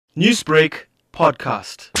Newsbreak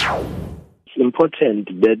Podcast. It's important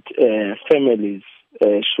that families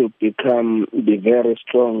should become the very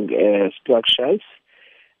strong structures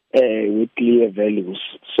with clear values,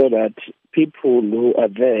 so that people who are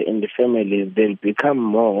there in the families, they'll become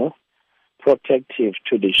more protective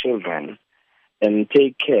to the children and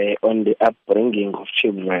take care on the upbringing of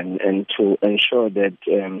children, and to ensure that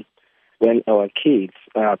when our kids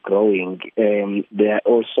are growing, they are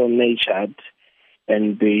also nurtured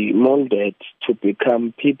and be molded to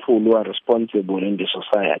become people who are responsible in the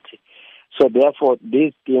society. So therefore,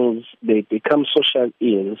 these things, they become social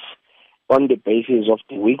ills on the basis of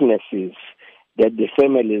the weaknesses that the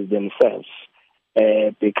families themselves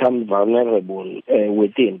become vulnerable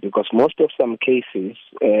within, because most of some cases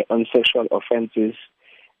on sexual offenses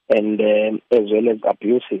and as well as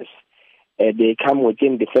abuses, they come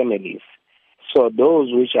within the families. So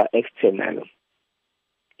those which are external,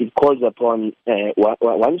 it calls upon,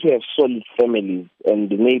 once we have solid families and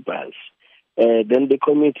the neighbors, then the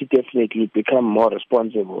community definitely become more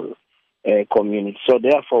responsible community. So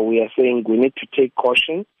therefore, we are saying we need to take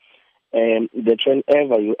caution that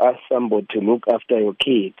whenever you ask somebody to look after your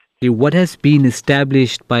kid. What has been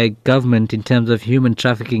established by government in terms of human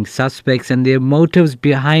trafficking suspects and their motives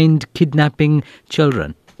behind kidnapping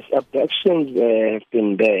children? Abductions have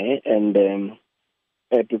been there, and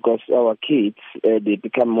because our kids, they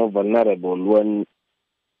become more vulnerable when,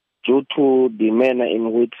 due to the manner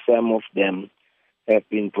in which some of them have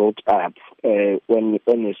been brought up. When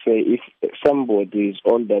you say if somebody is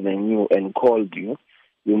older than you and called you,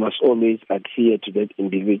 you must always adhere to that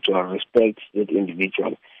individual, respect that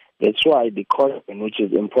individual. That's why the caution, which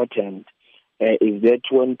is important, is that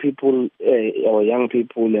when people, or young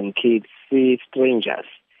people and kids, see strangers,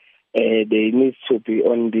 they need to be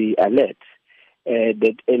on the alert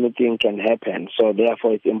that anything can happen. So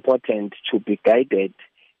therefore, it's important to be guided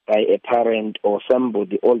by a parent or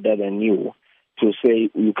somebody older than you to say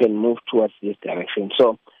you can move towards this direction.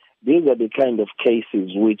 So these are the kind of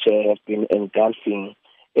cases which have been engulfing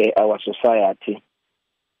our society.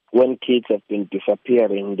 When kids have been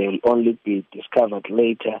disappearing, they will only be discovered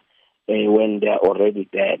later when they are already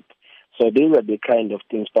dead. So these are the kind of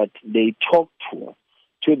things, but they talk to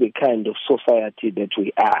the kind of society that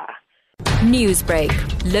we are. Newsbreak,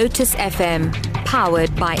 Lotus FM,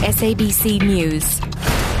 powered by SABC News.